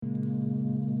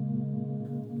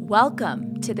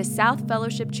Welcome to the South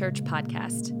Fellowship Church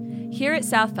podcast. Here at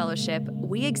South Fellowship,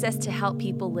 we exist to help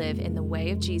people live in the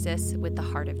way of Jesus with the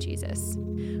heart of Jesus.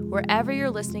 Wherever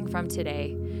you're listening from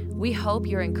today, we hope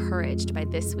you're encouraged by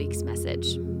this week's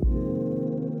message.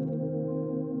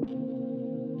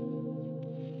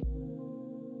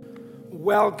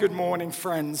 Well, good morning,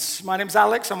 friends. My name's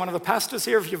Alex. I'm one of the pastors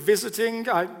here. If you're visiting,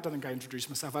 I don't think I introduced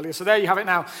myself earlier, so there you have it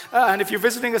now. And if you're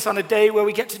visiting us on a day where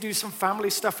we get to do some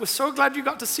family stuff, we're so glad you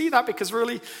got to see that because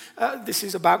really, this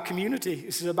is about community.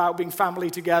 This is about being family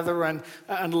together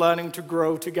and learning to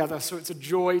grow together. So it's a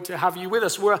joy to have you with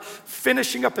us. We're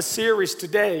finishing up a series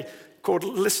today called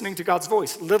Listening to God's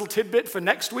Voice. A little tidbit for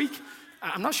next week.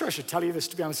 I'm not sure I should tell you this,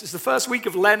 to be honest. It's the first week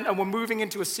of Lent, and we're moving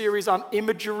into a series on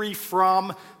imagery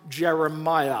from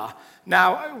Jeremiah.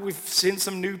 Now, we've seen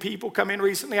some new people come in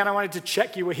recently, and I wanted to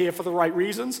check you were here for the right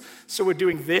reasons. So we're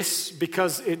doing this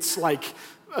because it's like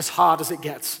as hard as it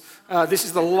gets. This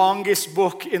is the longest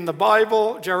book in the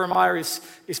Bible. Jeremiah is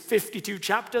 52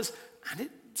 chapters,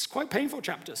 and it's quite painful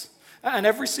chapters. And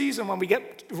every season when we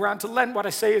get around to Lent, what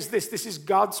I say is this is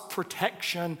God's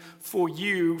protection for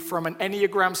you from an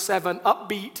Enneagram 7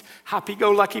 upbeat,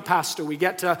 happy-go-lucky pastor. We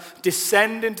get to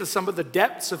descend into some of the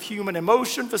depths of human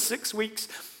emotion for 6 weeks,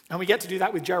 and we get to do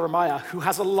that with Jeremiah, who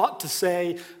has a lot to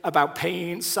say about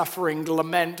pain, suffering,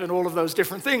 lament, and all of those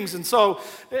different things. And so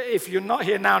if you're not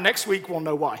here now, next week we'll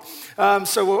know why.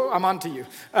 So I'm on to you.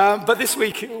 But this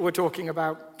week we're talking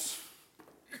about...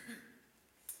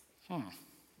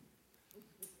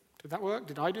 Did that work?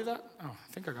 Did I do that? Oh,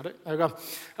 I think I got it. There we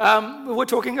go. We're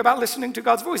talking about listening to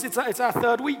God's voice. It's our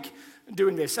third week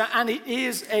doing this, and it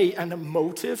is an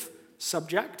emotive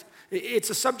subject. It's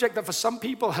a subject that for some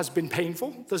people has been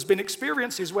painful. There's been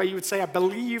experiences where you would say, I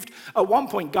believed at one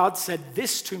point God said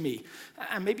this to me,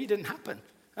 and maybe it didn't happen.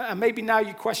 And maybe now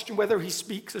you question whether he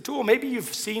speaks at all. Maybe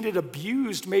you've seen it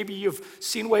abused. Maybe you've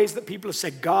seen ways that people have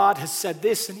said, God has said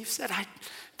this, and you've said,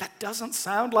 that doesn't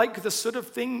sound like the sort of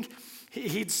thing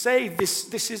he'd say.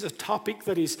 This is a topic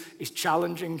that is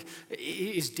challenging,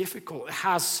 is difficult, it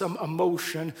has some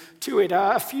emotion to it.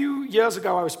 A few years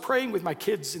ago, I was praying with my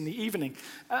kids in the evening,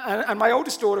 and my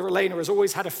oldest daughter, Elena, has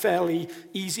always had a fairly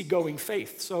easygoing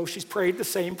faith. So she's prayed the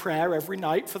same prayer every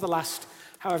night for the last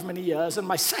however many years. And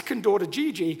my second daughter,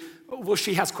 Gigi, well,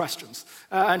 she has questions.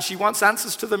 And she wants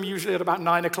answers to them usually at about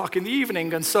 9 o'clock in the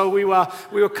evening. And so we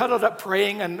were cuddled up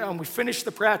praying, and we finished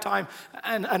the prayer time.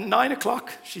 And at 9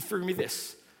 o'clock, she threw me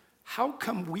this. How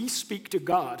come we speak to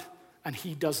God and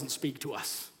he doesn't speak to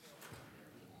us?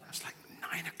 I was like,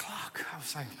 9 o'clock? I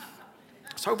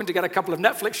was hoping to get a couple of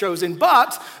Netflix shows in,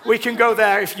 but we can go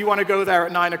there if you want to go there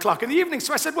at 9 o'clock in the evening.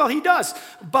 So I said, well, he does,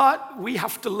 but we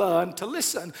have to learn to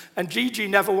listen. And Gigi,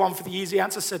 never one for the easy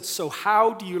answer, said, so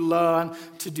how do you learn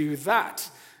to do that?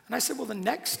 And I said, well, the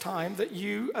next time that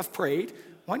you have prayed,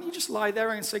 why don't you just lie there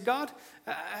and say, God,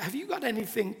 have you got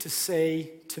anything to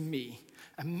say to me?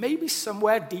 And maybe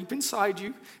somewhere deep inside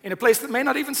you, in a place that may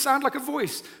not even sound like a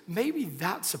voice, maybe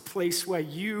that's a place where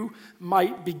you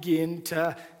might begin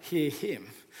to hear him.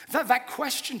 That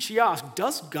question she asked,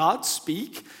 does God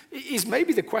speak, is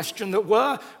maybe the question that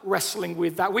we're wrestling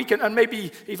with that week. And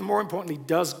maybe even more importantly,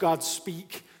 does God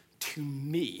speak to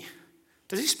me?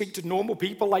 Does he speak to normal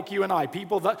people like you and I,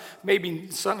 people that maybe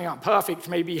certainly aren't perfect,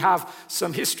 maybe have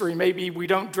some history, maybe we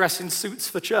don't dress in suits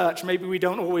for church, maybe we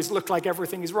don't always look like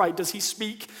everything is right? Does he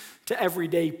speak to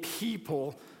everyday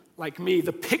people like me?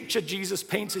 The picture Jesus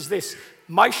paints is this: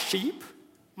 my sheep,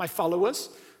 my followers,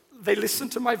 they listen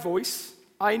to my voice,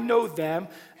 I know them,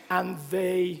 and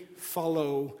they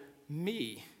follow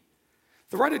me.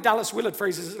 The writer Dallas Willard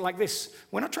phrases it like this: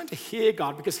 we're not trying to hear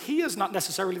God, because hear is not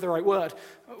necessarily the right word.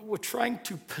 We're trying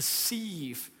to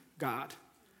perceive God.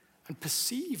 And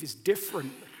perceive is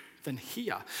different than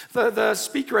hear. The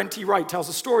speaker, N.T. Wright, tells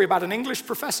a story about an English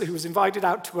professor who was invited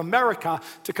out to America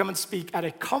to come and speak at a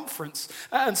conference.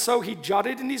 And so he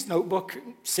jotted in his notebook,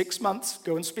 6 months,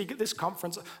 go and speak at this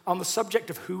conference on the subject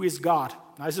of who is God.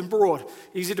 Nice and broad,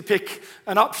 easy to pick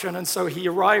an option. And so he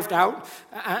arrived out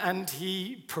and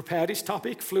he prepared his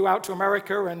topic, flew out to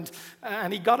America,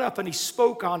 and he got up and he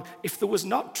spoke on, if there was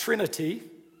not Trinity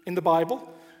in the Bible,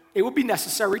 it would be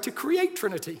necessary to create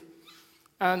Trinity.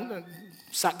 And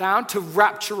sat down to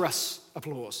rapturous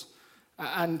applause.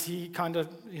 And he kind of,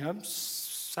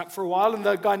 sat for a while, and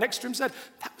the guy next to him said,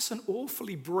 that was an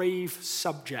awfully brave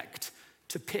subject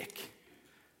to pick.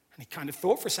 And he kind of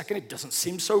thought for a second, it doesn't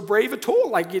seem so brave at all.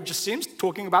 Like it just seems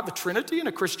talking about the Trinity in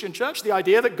a Christian church. The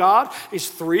idea that God is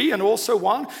three and also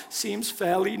one seems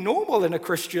fairly normal in a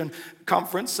Christian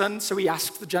conference. And so he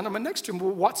asked the gentleman next to him, well,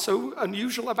 what's so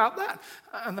unusual about that?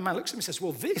 And the man looks at him and says,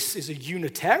 well, this is a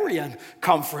Unitarian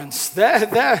conference.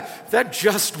 They're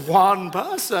just one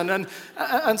person.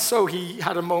 And so he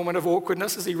had a moment of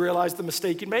awkwardness as he realized the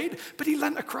mistake he made. But he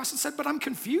leant across and said, but I'm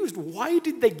confused. Why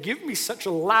did they give me such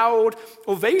a loud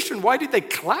ovation? Why did they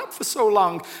clap for so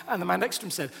long? And the man next to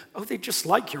him said, oh, they just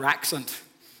like your accent.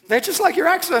 They're just like your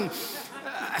accent.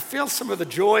 I feel some of the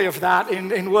joy of that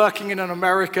in working in an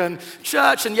American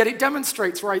church, and yet it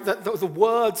demonstrates, right, that the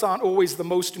words aren't always the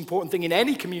most important thing in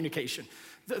any communication.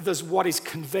 There's what is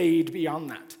conveyed beyond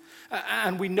that.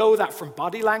 And we know that from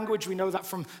body language. We know that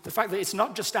from the fact that it's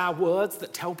not just our words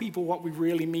that tell people what we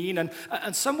really mean.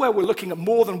 And somewhere we're looking at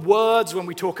more than words when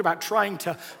we talk about trying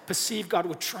to perceive God.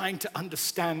 We're trying to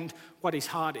understand what his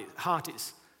heart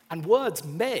is. And words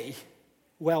may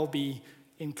well be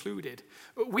included.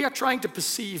 We are trying to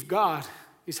perceive God,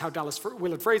 is how Dallas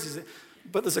Willard phrases it,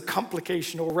 but there's a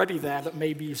complication already there that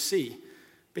maybe you see,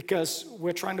 because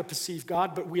we're trying to perceive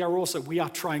God, but we are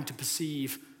trying to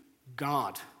perceive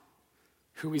God,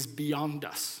 who is beyond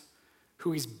us,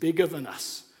 who is bigger than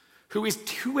us, who is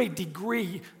to a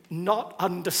degree not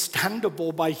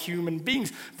understandable by human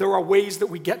beings. There are ways that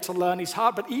we get to learn his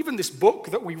heart, but even this book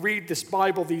that we read, this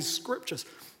Bible, these scriptures,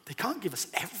 they can't give us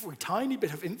every tiny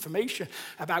bit of information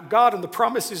about God. And the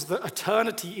promise is that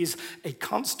eternity is a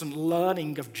constant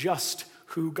learning of just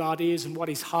who God is and what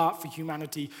his heart for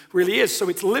humanity really is. So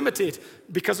it's limited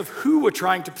because of who we're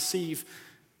trying to perceive.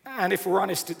 And if we're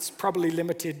honest, it's probably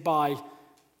limited by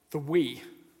the we,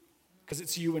 because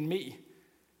it's you and me,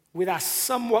 with our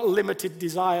somewhat limited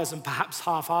desires and perhaps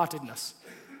half-heartedness.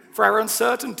 For our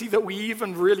uncertainty that we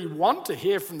even really want to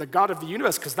hear from the God of the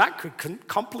universe, because that could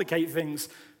complicate things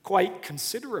quite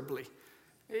considerably.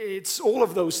 It's all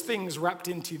of those things wrapped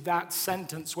into that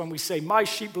sentence when we say, my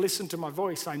sheep listen to my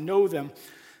voice, I know them,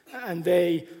 and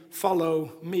they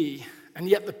follow me. And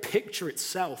yet the picture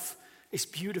itself is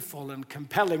beautiful and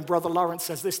compelling. Brother Lawrence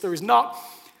says this, there is not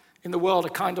in the world a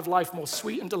kind of life more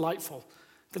sweet and delightful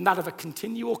than that of a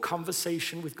continual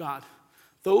conversation with God.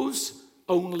 Those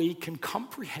only can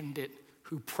comprehend it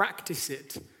who practice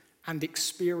it and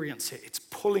experience it. It's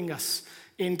pulling us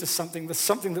into something. There's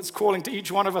something that's calling to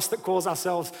each one of us that calls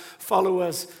ourselves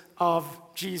followers of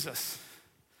Jesus.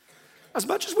 As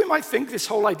much as we might think this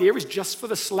whole idea is just for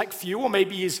the select few, or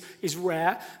maybe is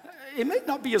rare, it may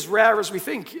not be as rare as we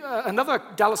think. Another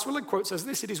Dallas Willard quote says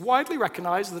this, it is widely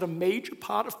recognized that a major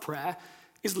part of prayer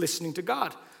is listening to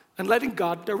God and letting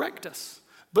God direct us.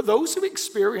 But those who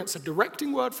experience a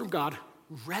directing word from God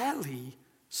rarely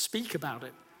speak about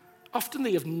it. Often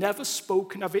they have never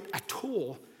spoken of it at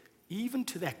all, even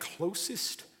to their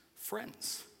closest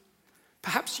friends.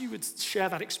 Perhaps you would share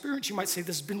that experience. You might say,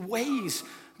 there's been ways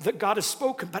that God has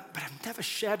spoken, but I've never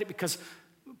shared it because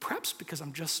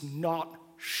I'm just not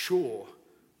sure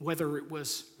whether it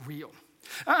was real.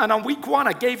 And on week 1,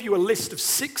 I gave you a list of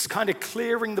 6 kind of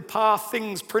clearing the path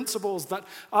things, principles that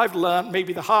I've learned,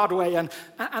 maybe the hard way, and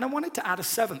I wanted to add a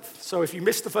 7th. So if you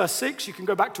missed the first 6, you can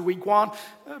go back to week 1,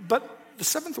 but the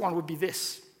 7th one would be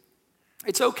this.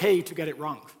 It's okay to get it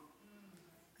wrong.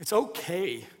 It's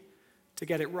okay to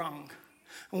get it wrong.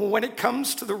 And when it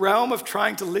comes to the realm of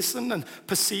trying to listen and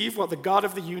perceive what the God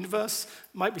of the universe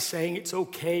might be saying, it's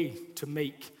okay to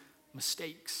make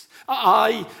mistakes.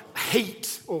 I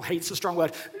hate's a strong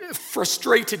word,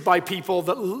 frustrated by people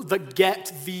that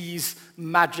get these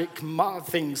magic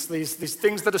things, these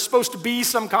things that are supposed to be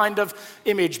some kind of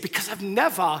image, because I've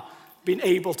never been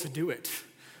able to do it.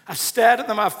 I've stared at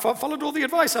them, I've followed all the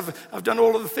advice, I've done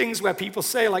all of the things where people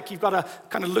say, like, you've got to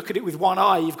kind of look at it with one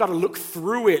eye, you've got to look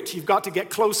through it, you've got to get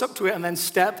close up to it and then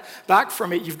step back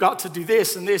from it, you've got to do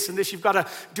this and this and this, you've got to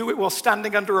do it while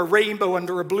standing under a rainbow,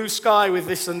 under a blue sky with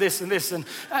this and this and this,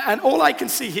 and all I can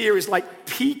see here is like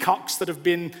peacocks that have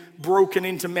been broken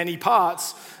into many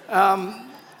parts,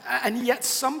 and yet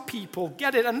some people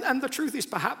get it, and the truth is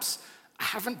perhaps I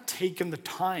haven't taken the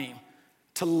time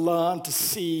to learn to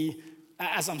see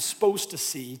as I'm supposed to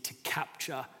see, to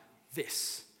capture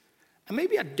this. And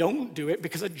maybe I don't do it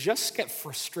because I just get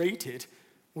frustrated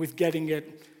with getting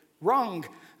it wrong.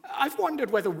 I've wondered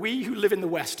whether we who live in the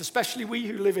West, especially we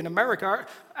who live in America,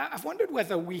 I've wondered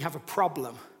whether we have a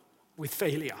problem with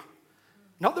failure.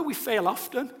 Not that we fail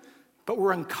often, but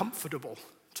we're uncomfortable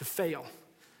to fail.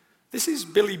 This is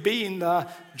Billy Beane, the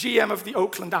GM of the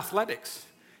Oakland Athletics.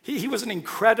 He was an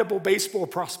incredible baseball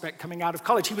prospect coming out of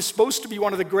college. He was supposed to be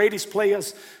one of the greatest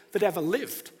players that ever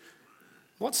lived.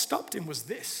 What stopped him was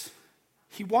this.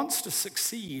 He wants to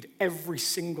succeed every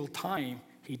single time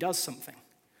he does something.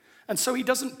 And so he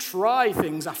doesn't try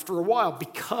things after a while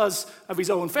because of his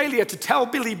own failure. To tell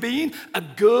Billy Beane a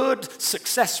good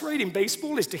success rate in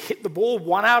baseball is to hit the ball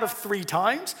 1 out of 3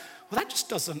 times, well, that just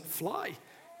doesn't fly.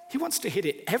 He wants to hit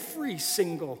it every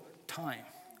single time.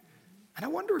 And I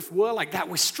wonder if we're like that.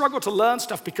 We struggle to learn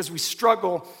stuff because we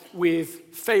struggle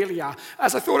with failure.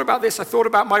 As I thought about this, I thought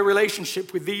about my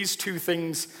relationship with these 2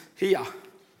 things here.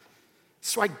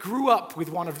 So I grew up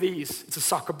with one of these. It's a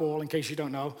soccer ball, in case you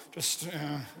don't know.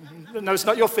 No, it's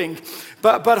not your thing.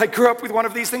 But I grew up with one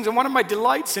of these things, and one of my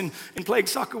delights in playing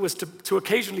soccer was to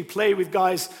occasionally play with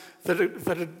guys that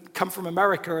had come from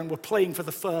America and were playing for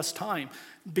the first time,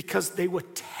 because they were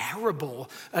terrible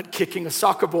at kicking a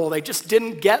soccer ball. They just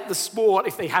didn't get the sport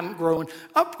if they hadn't grown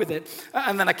up with it.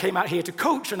 And then I came out here to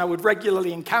coach, and I would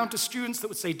regularly encounter students that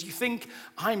would say, do you think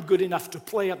I'm good enough to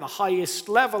play at the highest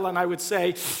level? And I would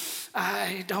say,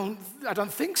 I don't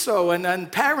think so. And then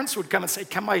parents would come and say,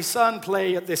 can my son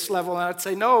play at this level? And I'd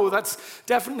say, no, that's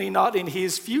definitely not in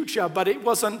his future, but it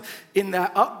wasn't in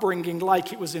their upbringing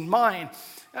like it was in mine.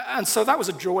 And so that was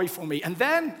a joy for me. And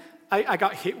then I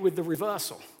got hit with the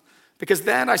reversal, because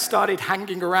then I started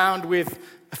hanging around with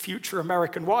a future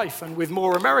American wife and with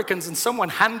more Americans, and someone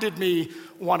handed me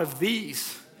one of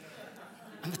these,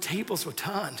 and the tables were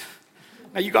turned.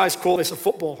 Now, you guys call this a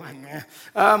football, and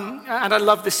I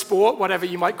love this sport, whatever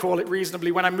you might call it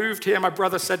reasonably. When I moved here, my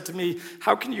brother said to me,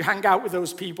 how can you hang out with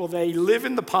those people? They live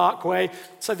in the parkway,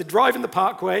 so they drive in the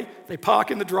parkway, they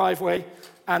park in the driveway,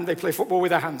 and they play football with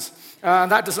their hands.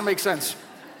 That doesn't make sense.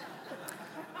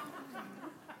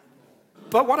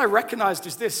 But what I recognized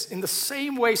is this: in the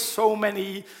same way so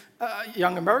many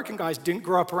young American guys didn't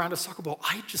grow up around a soccer ball,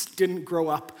 I just didn't grow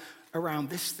up around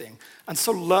this thing. And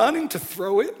so learning to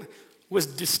throw it was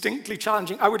distinctly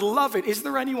challenging. I would love it. Is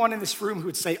there anyone in this room who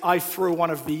would say, I throw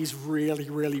one of these really,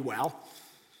 really well?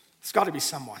 It's got to be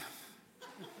someone.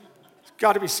 It's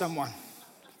got to be someone.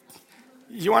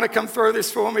 You want to come throw this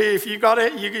for me? If you got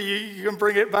it, you can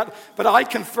bring it. But I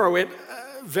can throw it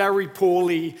very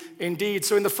poorly indeed.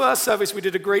 So in the first service, we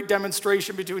did a great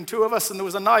demonstration between 2 of us, and there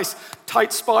was a nice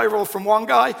tight spiral from one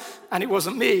guy, and it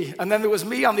wasn't me. And then there was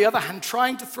me, on the other hand,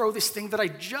 trying to throw this thing that I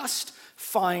just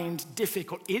find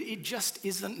difficult. It just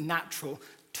isn't natural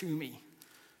to me.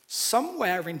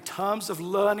 Somewhere in terms of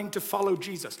learning to follow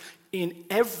Jesus in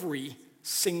every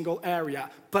single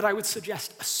area, but I would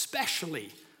suggest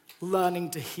especially learning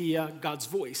to hear God's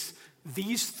voice,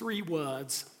 these 3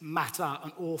 words matter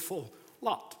an awful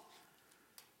lot.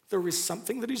 There is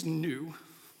something that is new,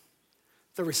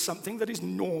 there is something that is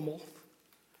normal,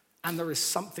 and there is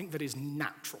something that is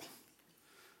natural.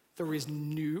 There is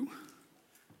new,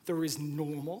 there is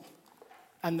normal,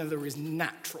 and then there is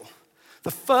natural.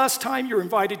 The first time you're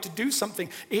invited to do something,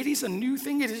 it is a new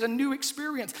thing, it is a new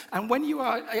experience. And when you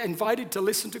are invited to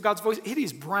listen to God's voice, it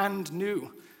is brand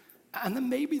new. And then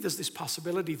maybe there's this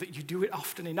possibility that you do it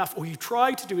often enough, or you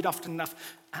try to do it often enough,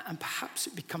 and perhaps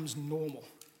it becomes normal.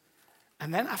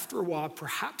 And then after a while,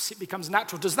 perhaps it becomes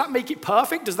natural. Does that make it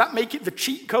perfect? Does that make it the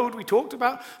cheat code we talked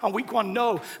about on week 1?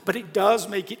 No, but it does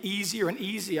make it easier and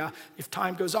easier if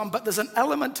time goes on. But there's an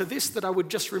element to this that I would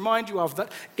just remind you of,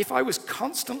 that if I was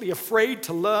constantly afraid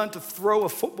to learn to throw a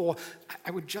football, I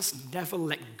would just never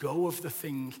let go of the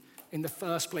thing in the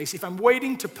first place. If I'm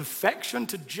waiting to perfection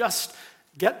to just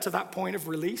get to that point of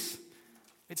release,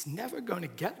 it's never going to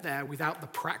get there without the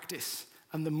practice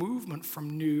and the movement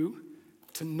from new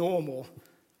to normal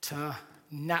to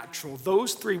natural.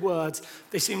 Those 3 words,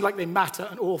 they seem like they matter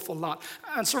an awful lot.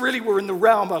 And so really we're in the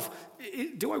realm of,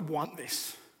 do I want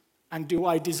this? And do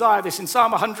I desire this? In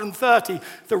Psalm 130,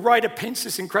 the writer paints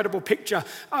this incredible picture.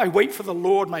 I wait for the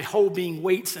Lord, my whole being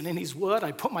waits, and in his word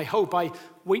I put my hope. I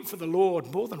wait for the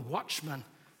Lord, more than watchmen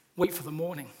wait for the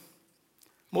morning.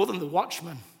 More than the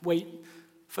watchmen wait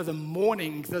for the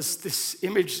morning. There's this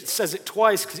image, it says it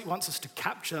twice because it wants us to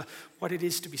capture what it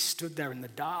is to be stood there in the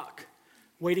dark,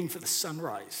 waiting for the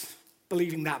sunrise,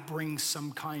 believing that brings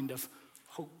some kind of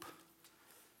hope.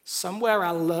 Somewhere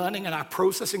our learning and our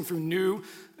processing through new,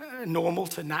 normal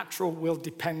to natural will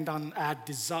depend on our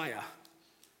desire.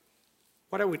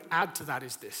 What I would add to that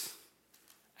is this.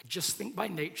 I just think by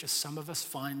nature some of us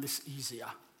find this easier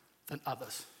than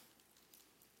others.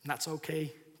 And that's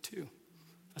okay too.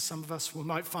 For some of us, we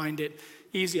might find it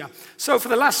easier. So for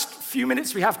the last few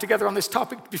minutes we have together on this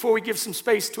topic, before we give some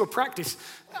space to a practice,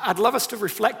 I'd love us to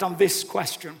reflect on this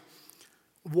question.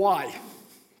 Why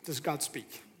does God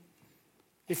speak?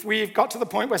 If we've got to the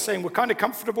point where saying we're kind of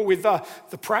comfortable with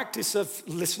the practice of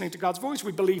listening to God's voice,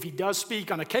 we believe he does speak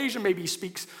on occasion, maybe he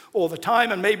speaks all the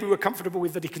time, and maybe we're comfortable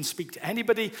with that he can speak to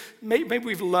anybody. Maybe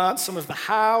we've learned some of the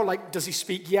how, like does he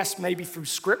speak, yes, maybe through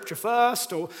scripture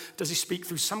first, or does he speak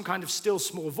through some kind of still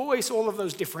small voice, all of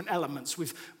those different elements.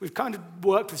 We've kind of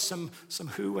worked with some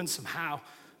who and some how,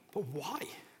 but why?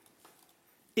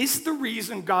 Is the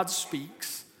reason God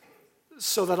speaks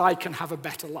so that I can have a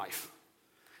better life?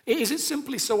 Is it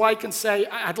simply so I can say,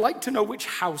 I'd like to know which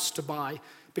house to buy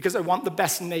because I want the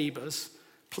best neighbors?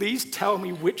 Please tell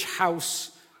me which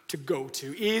house to go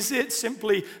to. Is it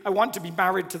simply, I want to be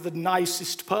married to the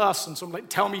nicest person, so I'm like,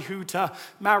 tell me who to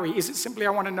marry? Is it simply,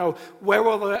 I want to know, where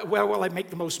will I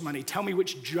make the most money? Tell me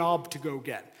which job to go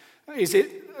get. Is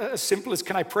it as simple as,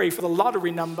 can I pray for the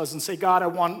lottery numbers and say, God, I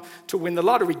want to win the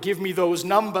lottery. Give me those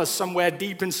numbers somewhere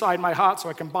deep inside my heart so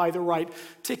I can buy the right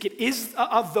ticket.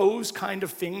 Are those kind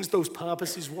of things, those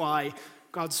purposes why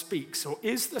God speaks? Or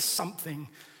is there something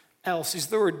else? Is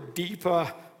there a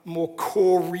deeper, more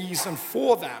core reason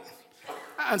for that?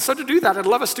 And so to do that, I'd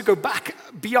love us to go back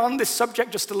beyond this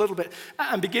subject just a little bit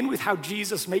and begin with how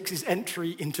Jesus makes his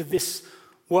entry into this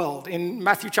world. In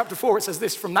Matthew chapter 4, it says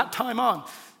this, from that time on,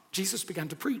 Jesus began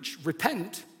to preach,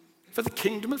 repent, for the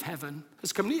kingdom of heaven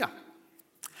has come near.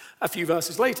 A few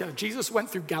verses later, Jesus went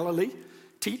through Galilee,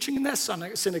 teaching in their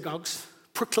synagogues,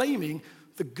 proclaiming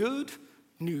the good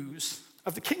news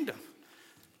of the kingdom.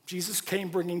 Jesus came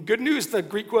bringing good news. The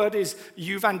Greek word is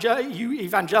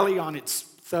evangelion. It's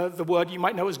the word you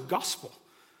might know as gospel.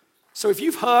 So if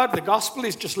you've heard the gospel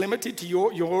is just limited to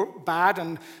you're bad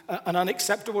and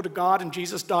unacceptable to God, and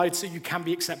Jesus died so you can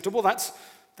be acceptable, that's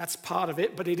part of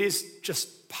it, but it is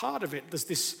just part of it. There's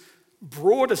this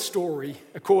broader story,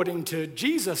 according to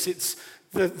Jesus. It's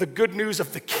the good news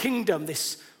of the kingdom,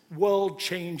 this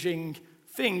world-changing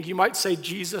thing. You might say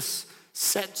Jesus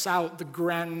sets out the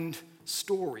grand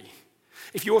story.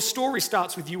 If your story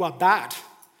starts with you are bad,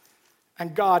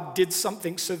 and God did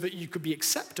something so that you could be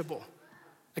acceptable,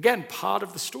 again, part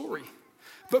of the story.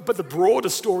 But the broader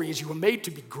story is you were made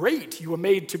to be great. You were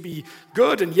made to be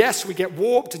good. And yes, we get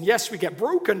warped, and yes, we get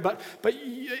broken, but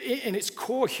in its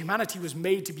core, humanity was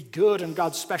made to be good and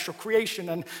God's special creation,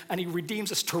 and he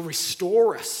redeems us to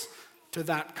restore us to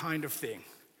that kind of thing.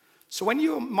 So when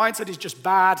your mindset is just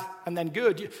bad and then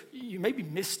good, you maybe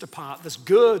missed a part. There's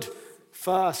good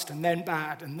first and then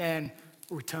bad and then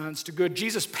returns to good.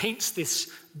 Jesus paints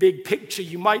this big picture.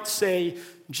 You might say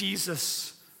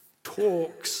Jesus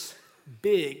talks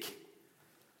big,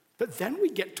 but then we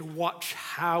get to watch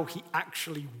how he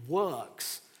actually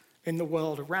works in the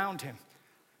world around him.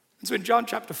 And so in John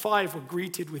chapter 5, we're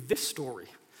greeted with this story.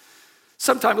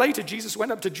 Sometime later, Jesus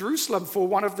went up to Jerusalem for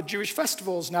one of the Jewish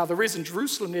festivals. Now there is in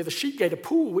Jerusalem near the sheep gate a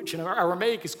pool, which in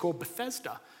Aramaic is called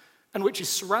Bethesda, and which is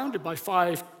surrounded by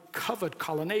 5 covered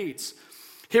colonnades.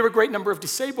 Here a great number of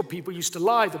disabled people used to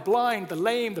lie, the blind, the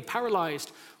lame, the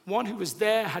paralyzed. One who was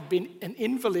there had been an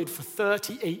invalid for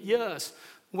 38 years.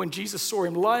 When Jesus saw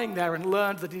him lying there and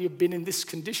learned that he had been in this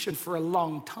condition for a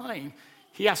long time,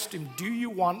 he asked him, do you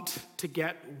want to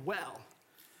get well?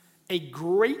 A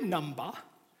great number,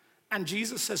 and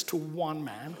Jesus says to one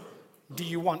man, do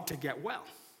you want to get well?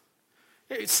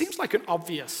 It seems like an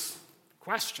obvious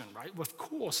question, right? Well, of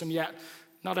course, and yet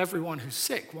not everyone who's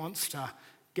sick wants to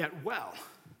get well.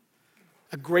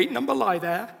 A great number lie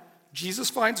there. Jesus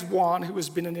finds one who has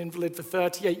been an invalid for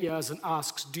 38 years and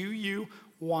asks, do you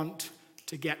want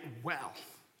to get well?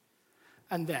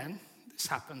 And then this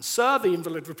happens. Sir, the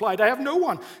invalid replied, I have no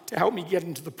one to help me get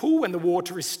into the pool when the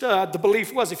water is stirred. The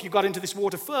belief was if you got into this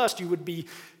water first, you would be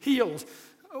healed.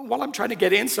 While I'm trying to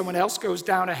get in, someone else goes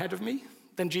down ahead of me.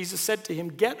 Then Jesus said to him,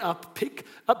 get up, pick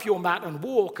up your mat and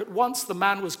walk. At once the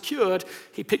man was cured.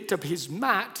 He picked up his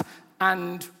mat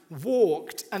and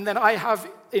walked. And then I have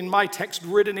in my text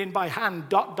written in by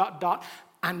hand, ...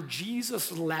 and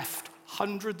Jesus left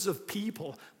hundreds of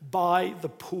people by the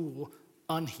pool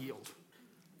unhealed,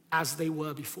 as they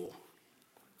were before.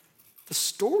 The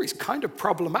story's kind of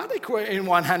problematic in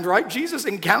one hand, right? Jesus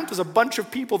encounters a bunch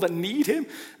of people that need him,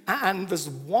 and there's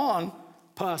one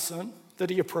person that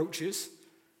he approaches,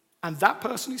 and that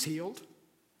person is healed,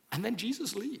 and then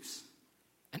Jesus leaves,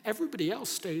 and everybody else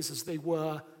stays as they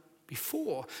were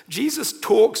before. Jesus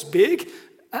talks big,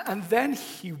 and then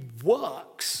he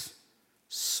works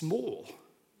small.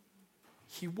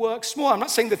 He works small. I'm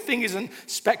not saying the thing isn't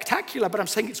spectacular, but I'm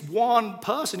saying it's one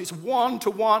person. It's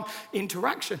one-to-one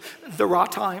interaction. There are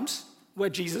times where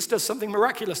Jesus does something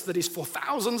miraculous that is for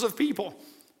thousands of people,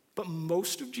 but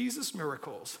most of Jesus'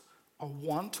 miracles are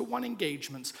one-to-one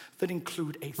engagements that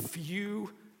include a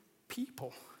few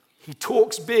people. He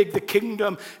talks big, the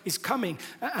kingdom is coming.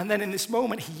 And then in this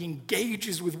moment, he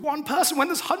engages with one person when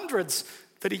there's hundreds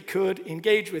that he could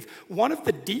engage with. One of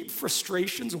the deep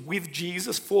frustrations with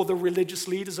Jesus for the religious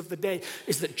leaders of the day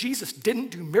is that Jesus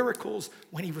didn't do miracles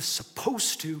when he was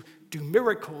supposed to do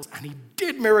miracles, and he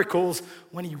did miracles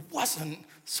when he wasn't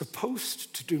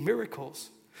supposed to do miracles.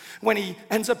 When he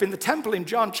ends up in the temple in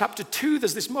John chapter 2,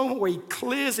 there's this moment where he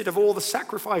clears it of all the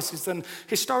sacrifices. And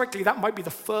historically, that might be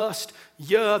the first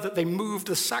year that they moved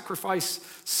the sacrifice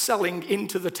selling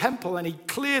into the temple. And he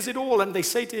clears it all, and they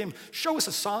say to him, show us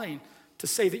a sign to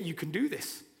say that you can do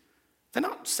this. They're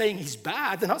not saying he's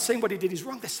bad. They're not saying what he did is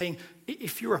wrong. They're saying,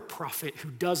 if you're a prophet who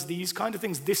does these kind of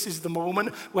things, this is the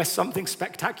moment where something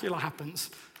spectacular happens.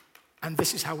 And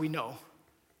this is how we know.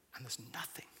 And there's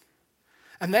nothing.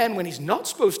 And then when he's not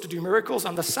supposed to do miracles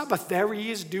on the Sabbath, there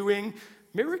he is doing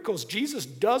miracles. Jesus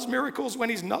does miracles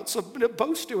when he's not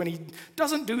supposed to, and he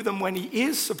doesn't do them when he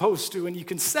is supposed to, and you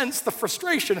can sense the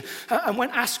frustration. And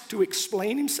when asked to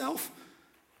explain himself,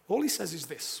 all he says is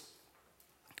this.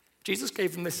 Jesus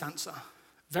gave them this answer.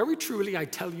 Very truly, I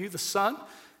tell you, the Son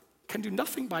can do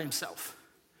nothing by himself.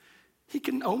 He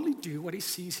can only do what he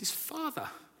sees his Father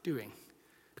doing.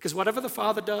 Because whatever the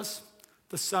Father does,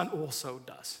 the Son also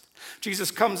does.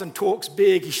 Jesus comes and talks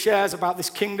big. He shares about this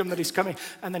kingdom that is coming,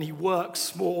 and then he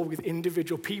works more with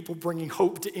individual people, bringing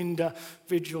hope to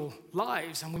individual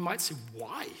lives. And we might say,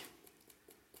 why?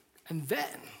 And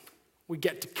then we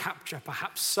get to capture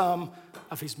perhaps some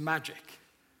of his magic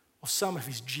or some of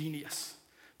his genius,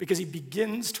 because he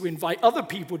begins to invite other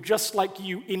people just like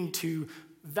you into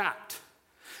that.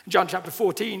 In John chapter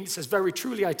 14, it says, very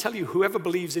truly, I tell you, whoever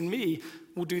believes in me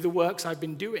will do the works I've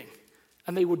been doing.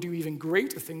 And they will do even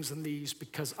greater things than these,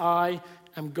 because I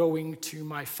am going to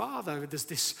my Father. There's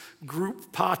this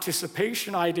group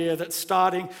participation idea that's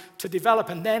starting to develop.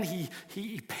 And then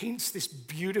he paints this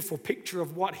beautiful picture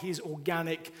of what his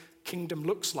organic kingdom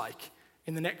looks like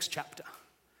in the next chapter.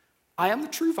 I am the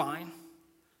true vine.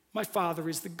 My Father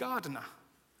is the gardener.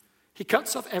 He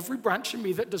cuts off every branch in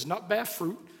me that does not bear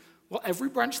fruit, while every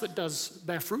branch that does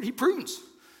bear fruit, he prunes,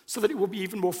 so that it will be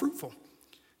even more fruitful.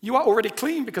 You are already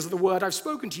clean because of the word I've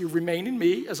spoken to you. Remain in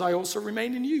me as I also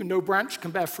remain in you. No branch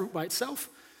can bear fruit by itself.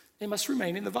 It must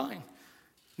remain in the vine.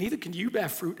 Neither can you bear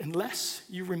fruit unless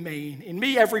you remain in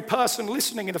me. Every person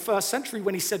listening in the first century,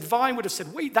 when he said vine, would have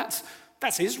said, wait, that's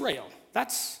Israel.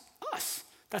 That's us.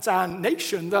 That's our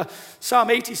nation. The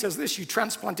Psalm 80 says this, you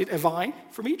transplanted a vine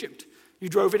from Egypt. You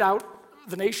drove it out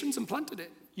the nations and planted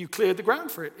it. You cleared the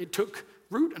ground for it. It took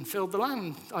root and filled the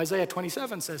land. Isaiah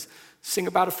 27 says, sing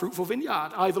about a fruitful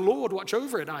vineyard. I, the Lord, watch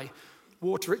over it. I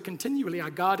water it continually.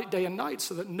 I guard it day and night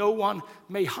so that no one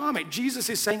may harm it. Jesus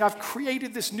is saying, I've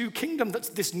created this new kingdom that's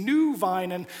this new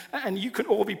vine, and you can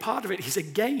all be part of it. He's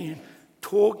again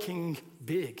talking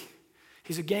big.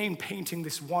 He's again painting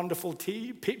this wonderful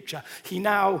picture. He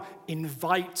now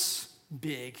invites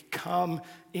big. Come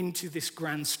into this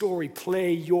grand story.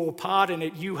 Play your part in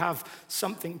it. You have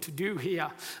something to do here.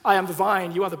 I am the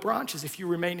vine, you are the branches. If you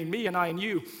remain in me and I in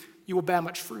you, you will bear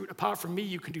much fruit. Apart from me,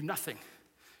 you can do nothing.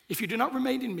 If you do not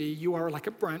remain in me, you are like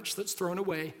a branch that's thrown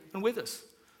away and withers.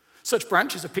 Such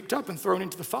branches are picked up and thrown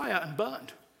into the fire and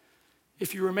burned.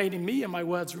 If you remain in me and my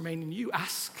words remain in you,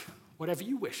 ask whatever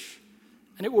you wish,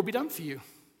 and it will be done for you.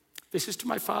 This is to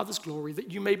my Father's glory,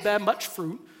 that you may bear much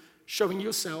fruit, showing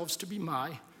yourselves to be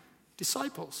my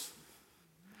disciples.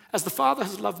 As the Father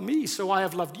has loved me, so I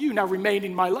have loved you. Now remain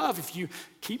in my love. If you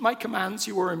keep my commands,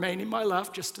 you will remain in my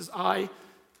love, just as I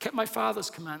kept my Father's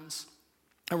commands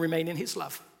and remain in his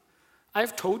love. I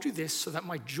have told you this so that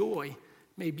my joy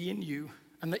may be in you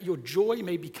and that your joy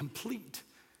may be complete.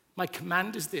 My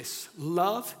command is this,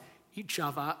 love each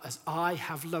other as I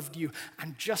have loved you.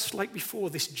 And just like before,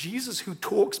 this Jesus who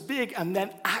talks big and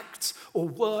then acts or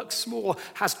works small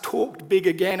has talked big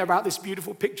again about this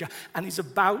beautiful picture, and he's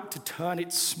about to turn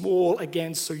it small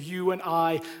again so you and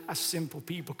I, as simple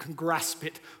people, can grasp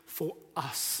it for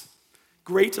us.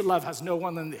 Greater love has no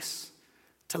one than this,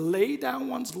 to lay down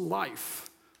one's life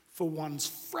for one's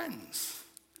friends.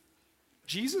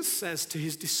 Jesus says to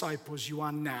his disciples, you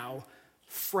are now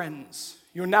friends.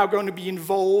 You're now going to be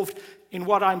involved in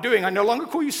what I'm doing. I no longer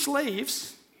call you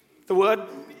slaves. The word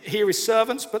here is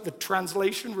servants, but the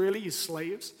translation really is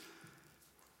slaves.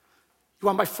 You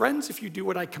are my friends if you do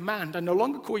what I command. I no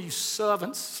longer call you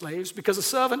servants, slaves, because a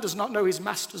servant does not know his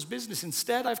master's business.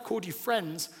 Instead, I've called you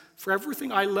friends, for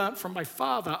everything I learned from my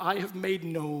Father, I have made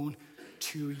known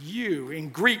to you. In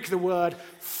Greek, the word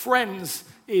friends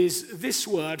is this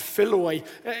word, philoi.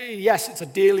 Yes, it's a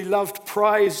dearly loved,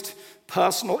 prized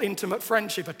personal, intimate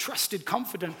friendship, a trusted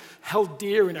confidant, held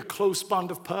dear in a close bond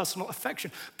of personal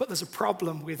affection. But there's a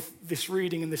problem with this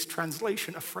reading and this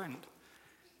translation, a friend.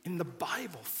 In the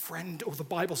Bible, friend, or the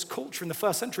Bible's culture in the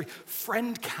first century,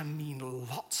 friend can mean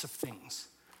lots of things,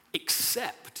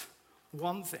 except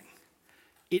one thing.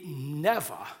 It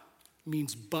never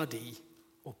means buddy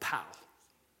or pal.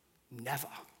 Never.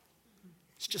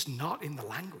 It's just not in the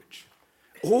language.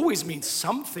 Always means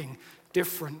something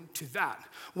different to that.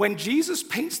 When Jesus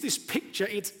paints this picture,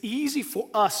 it's easy for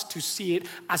us to see it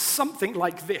as something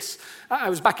like this. I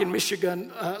was back in Michigan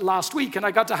last week, and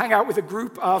I got to hang out with a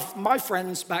group of my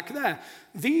friends back there.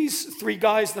 These 3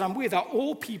 guys that I'm with are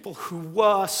all people who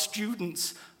were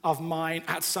students of mine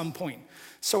at some point.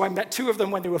 So I met 2 of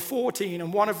them when they were 14,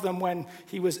 and one of them when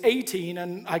he was 18,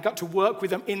 and I got to work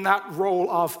with them in that role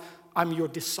of, I'm your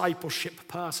discipleship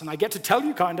person. I get to tell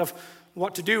you kind of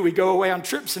what to do. We go away on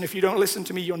trips, and if you don't listen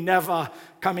to me, you're never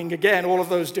coming again. All of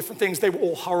those different things. They were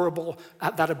all horrible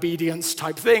at that obedience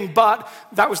type thing, but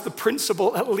that was the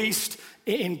principle, at least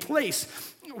in place.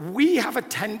 We have a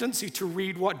tendency to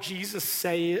read what Jesus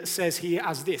says here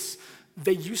as this.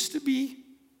 They used to be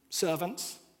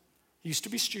servants, used to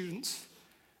be students,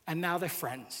 and now they're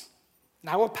friends.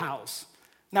 Now we're pals.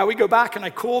 Now we go back and I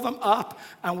call them up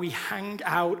and we hang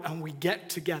out and we get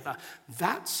together.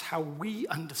 That's how we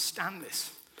understand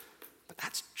this. But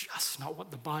that's just not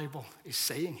what the Bible is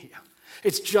saying here.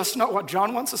 It's just not what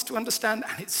John wants us to understand,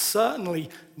 and it's certainly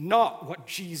not what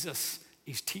Jesus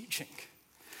is teaching.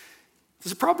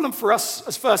 There's a problem for us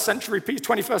as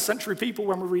 21st century people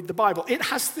when we read the Bible. It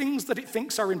has things that it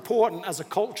thinks are important as a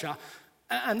culture,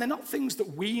 and they're not things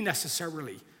that we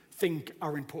necessarily think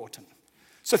are important.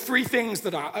 So 3 things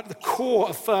that are at the core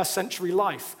of first century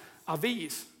life are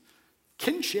these: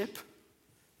 kinship,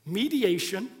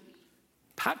 mediation,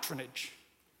 patronage.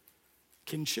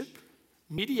 Kinship,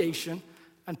 mediation,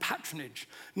 and patronage.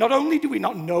 Not only do we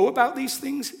not know about these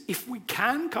things, if we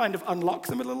can kind of unlock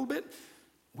them a little bit,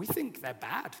 we think they're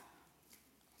bad.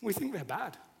 We think they're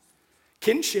bad.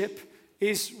 Kinship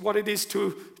is what it is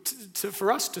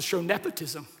for us to show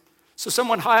nepotism. So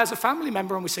someone hires a family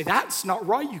member and we say, that's not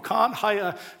right, you can't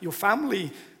hire your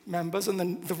family members. And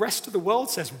then the rest of the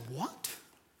world says, what?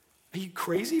 Are you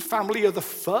crazy? Family are the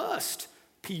first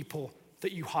people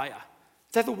that you hire.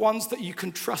 They're the ones that you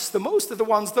can trust the most. They're the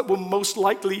ones that were most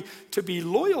likely to be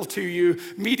loyal to you.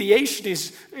 Mediation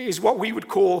is what we would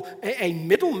call a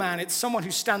middleman. It's someone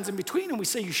who stands in between, and we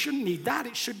say you shouldn't need that.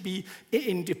 It should be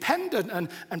independent.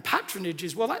 And patronage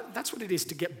is, well, that's what it is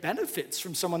to get benefits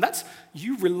from someone. That's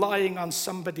you relying on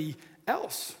somebody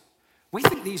else. We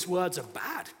think these words are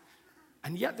bad,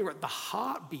 and yet they're at the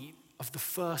heartbeat of the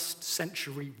first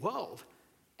century world,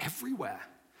 everywhere.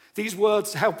 These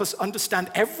words help us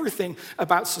understand everything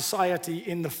about society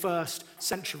in the first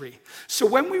century. So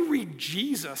when we read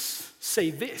Jesus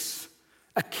say this,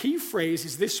 a key phrase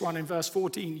is this one in verse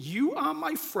 14. You are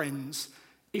my friends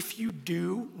if you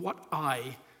do what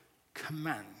I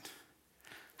command.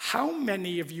 How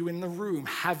many of you in the room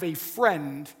have a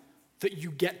friend that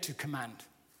you get to command?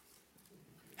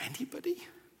 Anybody?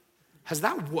 Has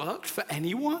that worked for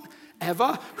anyone?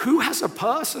 Ever? Who has a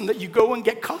person that you go and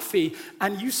get coffee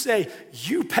and you say,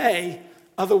 you pay,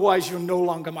 otherwise you're no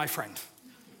longer my friend?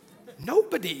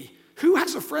 Nobody. Who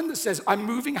has a friend that says, I'm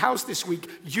moving house this week,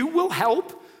 you will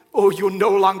help, or you're no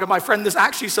longer my friend? There's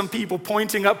actually some people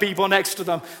pointing at people next to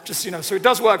them, just, so it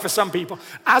does work for some people.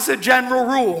 As a general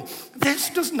rule,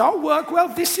 this does not work well.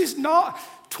 This is not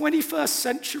 21st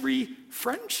century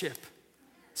friendship.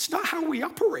 It's not how we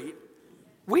operate.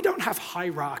 We don't have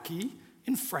hierarchy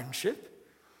in friendship.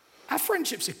 Our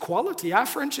friendship's equality. Our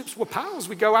friendships, we're pals.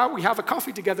 We go out, we have a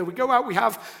coffee together. We go out, we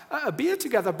have a beer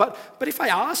together. But if I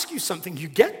ask you something, you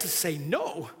get to say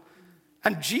no.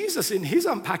 And Jesus, in his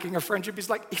unpacking of friendship,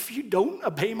 is like, if you don't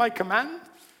obey my command,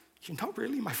 you're not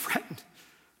really my friend.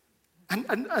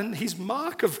 And his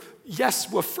mark of,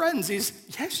 yes, we're friends, is,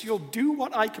 yes, you'll do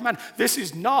what I command. This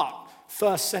is not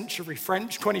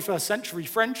 21st century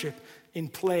friendship in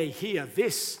play here.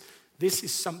 This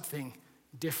is something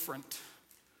different.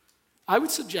 I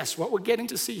would suggest what we're getting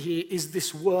to see here is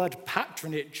this word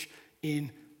patronage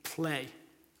in play.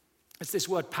 It's this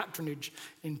word patronage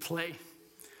in play.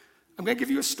 I'm going to give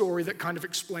you a story that kind of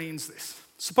explains this.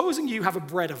 Supposing you have a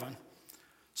bread oven.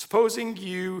 Supposing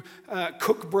you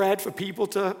cook bread for people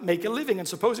to make a living, and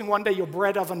supposing one day your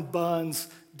bread oven burns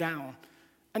down,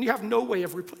 and you have no way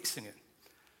of replacing it.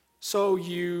 So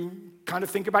you kind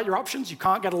of think about your options. You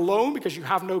can't get a loan because you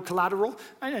have no collateral,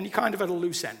 and you're kind of at a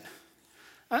loose end.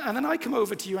 And then I come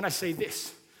over to you and I say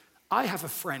this: I have a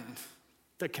friend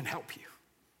that can help you.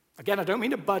 Again, I don't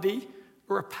mean a buddy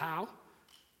or a pal.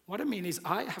 What I mean is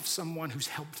I have someone who's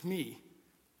helped me.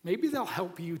 Maybe they'll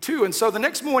help you too. And so the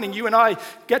next morning, you and I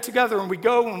get together and we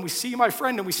go and we see my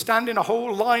friend and we stand in a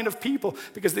whole line of people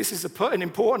because this is an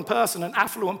important person, an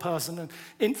affluent person, an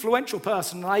influential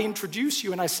person. And I introduce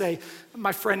you and I say,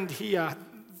 my friend here,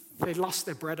 they lost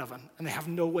their bread oven and they have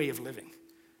no way of living.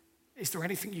 Is there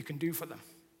anything you can do for them?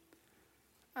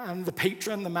 And the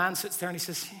patron, the man sits there and he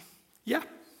says, yeah,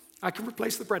 I can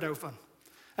replace the bread oven.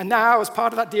 And now, as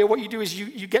part of that deal, what you do is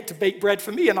you get to bake bread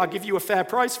for me, and I'll give you a fair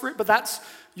price for it, but that's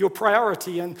your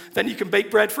priority. And then you can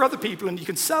bake bread for other people, and you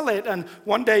can sell it, and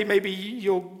one day maybe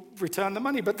you'll return the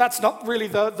money. But that's not really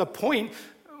the point.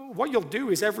 What you'll do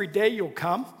is every day you'll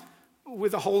come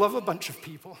with a whole other bunch of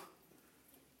people,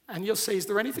 and you'll say, is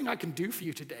there anything I can do for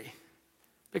you today?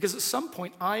 Because at some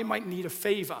point, I might need a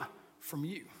favor from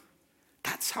you.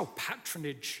 That's how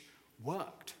patronage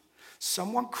worked.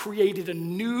 Someone created a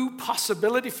new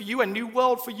possibility for you, a new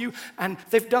world for you, and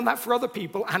they've done that for other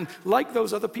people. And like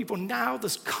those other people, now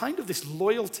there's kind of this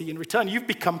loyalty in return. You've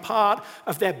become part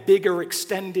of their bigger,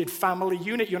 extended family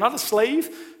unit. You're not a slave.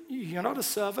 You're not a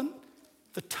servant.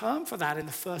 The term for that in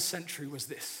the first century was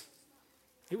this.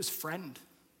 It was friend.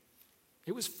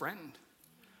 It was friend.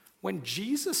 When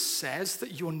Jesus says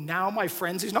that you're now my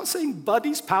friends, he's not saying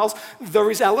buddies, pals. There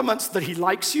is elements that he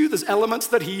likes you. There's elements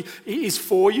that he is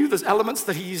for you. There's elements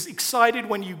that he's excited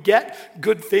when you get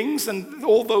good things, and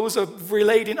all those are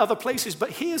relayed in other places.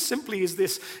 But here simply is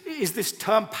this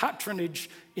term patronage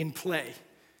in play.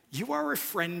 You are a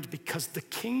friend because the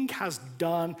king has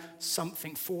done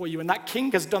something for you, and that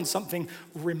king has done something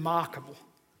remarkable.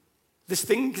 This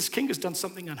king has done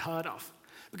something unheard of,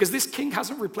 because this king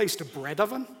hasn't replaced a bread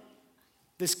oven.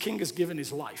 This king has given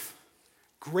his life.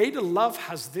 Greater love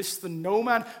has this than no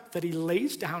man, that he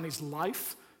lays down his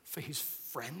life for his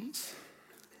friends.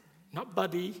 Not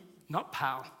buddy, not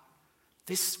pal.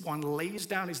 This one lays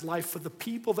down his life for the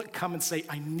people that come and say,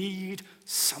 I need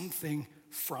something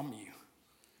from you.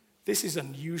 This is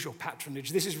unusual patronage.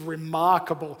 This is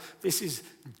remarkable. This is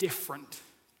different.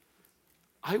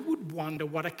 I would wonder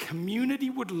what a community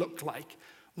would look like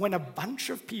when a bunch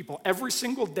of people every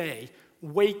single day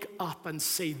wake up and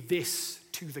say this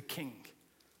to the king.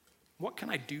 What can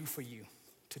I do for you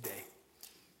today?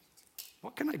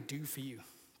 What can I do for you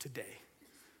today?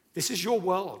 This is your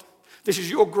world. This is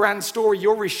your grand story.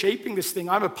 You're reshaping this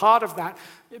thing. I'm a part of that.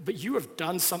 But you have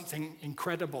done something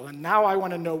incredible. And now I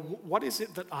want to know, what is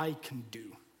it that I can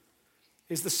do?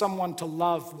 Is there someone to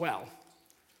love well?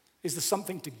 Is there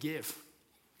something to give?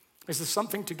 Is there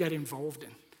something to get involved in?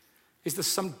 Is there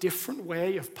some different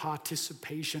way of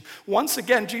participation? Once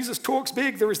again, Jesus talks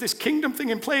big. There is this kingdom thing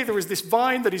in play. There is this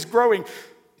vine that is growing.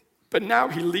 But now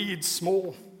he leads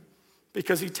small,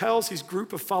 because he tells his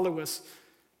group of followers,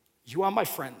 you are my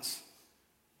friends.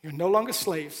 You're no longer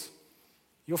slaves.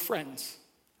 You're friends.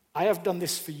 I have done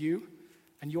this for you,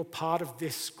 and you're part of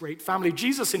this great family.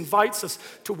 Jesus invites us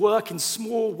to work in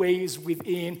small ways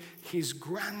within his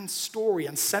grand story.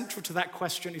 And central to that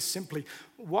question is simply,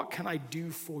 what can I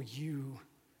do for you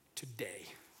today?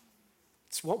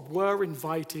 It's what we're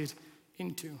invited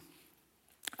into.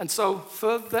 And so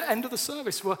for the end of the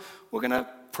service, we're going to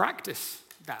practice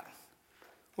that.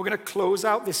 We're going to close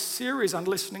out this series on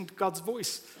listening to God's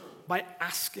voice by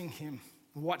asking him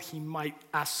what he might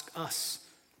ask us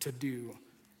to do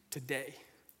today.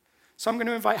 So I'm going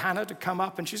to invite Hannah to come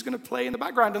up, and she's going to play in the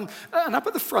background. And up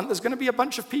at the front, there's going to be a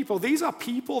bunch of people. These are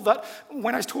people that,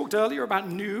 when I talked earlier about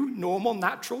new, normal,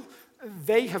 natural,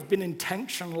 they have been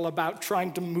intentional about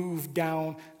trying to move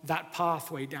down that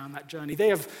pathway, down that journey. They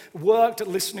have worked at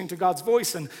listening to God's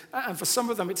voice, and for some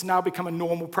of them, it's now become a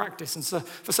normal practice. And so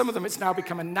for some of them, it's now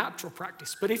become a natural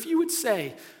practice. But if you would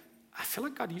say, I feel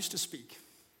like God used to speak,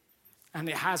 and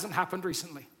it hasn't happened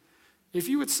recently. If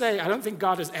you would say, I don't think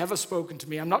God has ever spoken to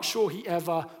me, I'm not sure he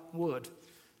ever would.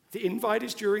 The invite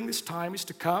is during this time is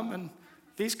to come, and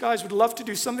these guys would love to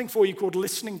do something for you called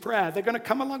listening prayer. They're going to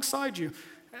come alongside you,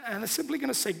 and they're simply going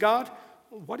to say, God,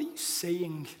 what are you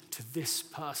saying to this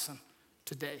person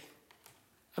today?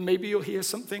 And maybe you'll hear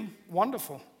something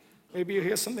wonderful. Maybe you'll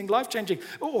hear something life-changing.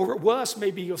 Or at worst,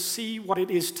 maybe you'll see what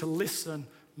it is to listen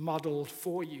modeled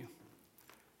for you.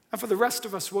 And for the rest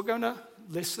of us, we're going to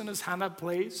listen as Hannah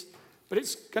plays. But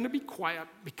it's going to be quiet,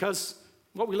 because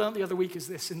what we learned the other week is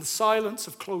this: in the silence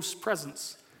of close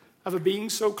presence, of a being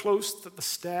so close that the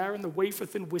stare and the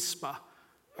waferth and whisper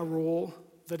are all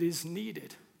that is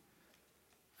needed.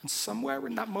 And somewhere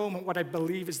in that moment, what I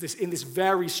believe is this, in this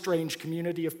very strange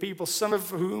community of people, some of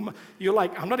whom you're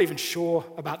like, I'm not even sure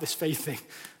about this faith thing.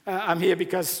 I'm here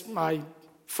because my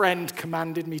friend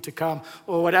commanded me to come,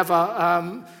 or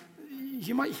whatever.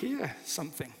 You might hear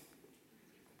something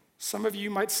Some of you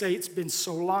might say, it's been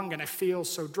so long and I feel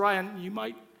so dry, and you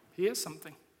might hear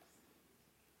something.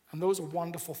 And those are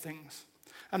wonderful things.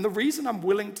 And the reason I'm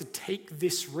willing to take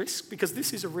this risk, because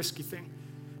this is a risky thing,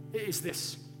 is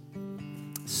this.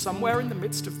 Somewhere in the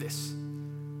midst of this,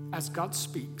 as God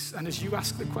speaks, and as you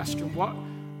ask the question, what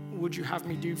would you have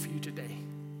me do for you today?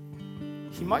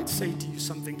 He might say to you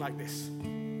something like this.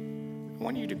 I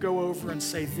want you to go over and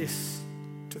say this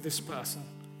to this person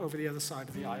over the other side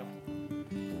of the aisle.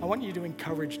 I want you to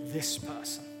encourage this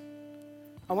person.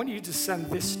 I want you to send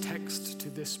this text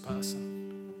to this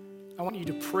person. I want you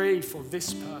to pray for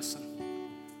this person.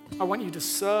 I want you to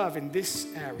serve in this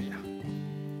area.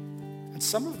 And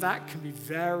some of that can be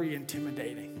very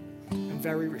intimidating and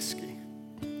very risky.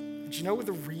 But you know what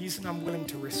the reason I'm willing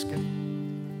to risk it?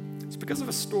 It's because of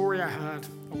a story I heard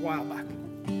a while back.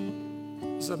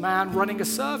 There was a man running a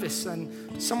service,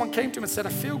 and someone came to him and said,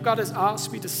 I feel God has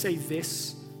asked me to say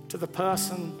this to the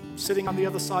person sitting on the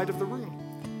other side of the room.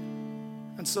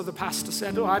 And so the pastor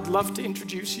said, I'd love to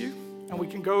introduce you, and we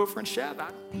can go over and share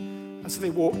that. And so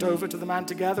they walked over to the man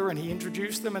together, and he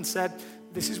introduced them and said,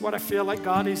 this is what I feel like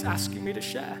God is asking me to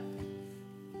share.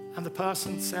 And the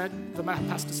pastor said,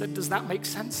 does that make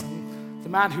sense? And the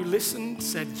man who listened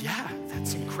said, yeah,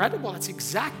 that's incredible. That's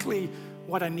exactly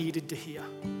what I needed to hear.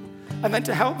 And then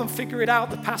to help them figure it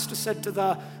out, the pastor said to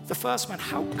the first man,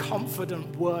 how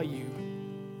confident were you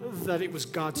that it was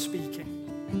God speaking?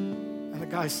 And the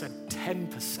guy said,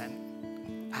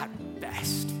 10% at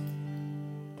best.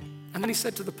 And then he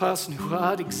said to the person who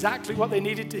heard exactly what they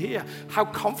needed to hear, how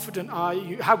confident are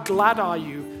you, how glad are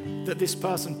you that this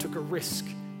person took a risk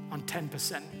on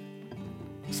 10%?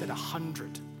 He said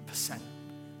 100%.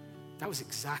 That was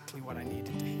exactly what I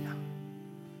needed to hear.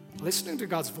 Listening to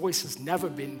God's voice has never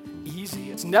been easy.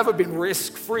 It's never been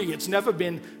risk-free. It's never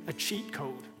been a cheat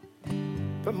code.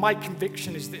 But my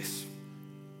conviction is this.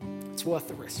 It's worth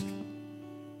the risk.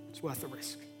 It's worth the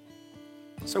risk.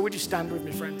 So would you stand with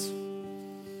me, friends?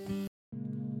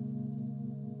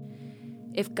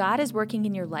 If God is working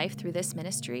in your life through this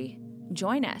ministry,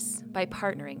 join us by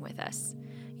partnering with us.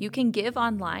 You can give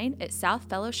online at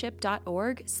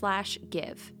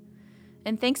southfellowship.org/give.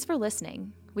 And thanks for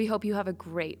listening. We hope you have a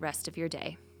great rest of your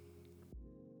day.